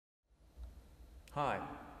Hi,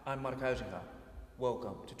 I'm Huizinga.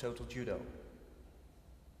 Welcome to Total Judo.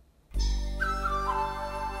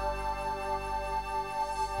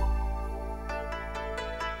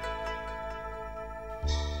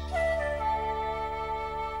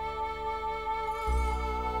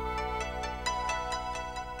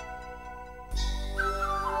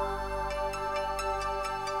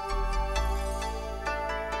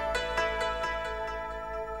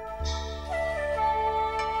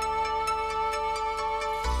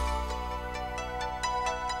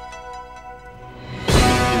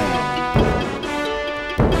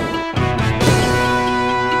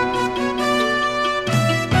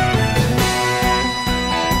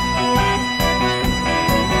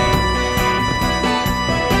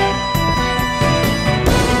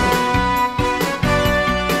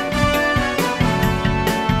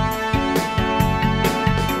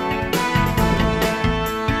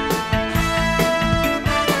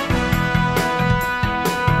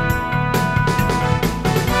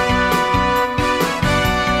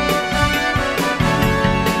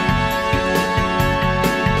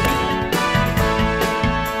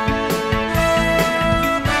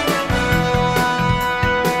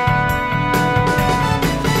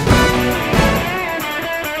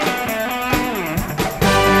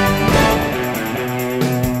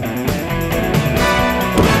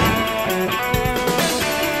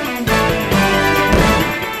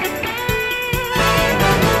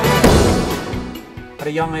 At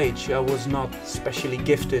a young age, I was not specially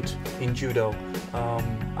gifted in judo.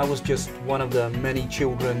 I was just one of the many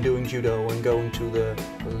children doing judo and going to the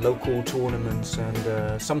local tournaments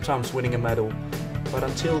and sometimes winning a medal. But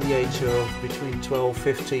until the age of between 12 and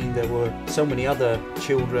 15, there were so many other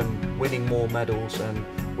children winning more medals and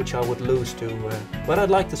which I would lose to. But I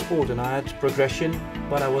liked the sport and I had progression,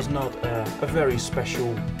 but I was not a very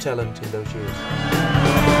special talent in those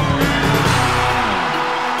years.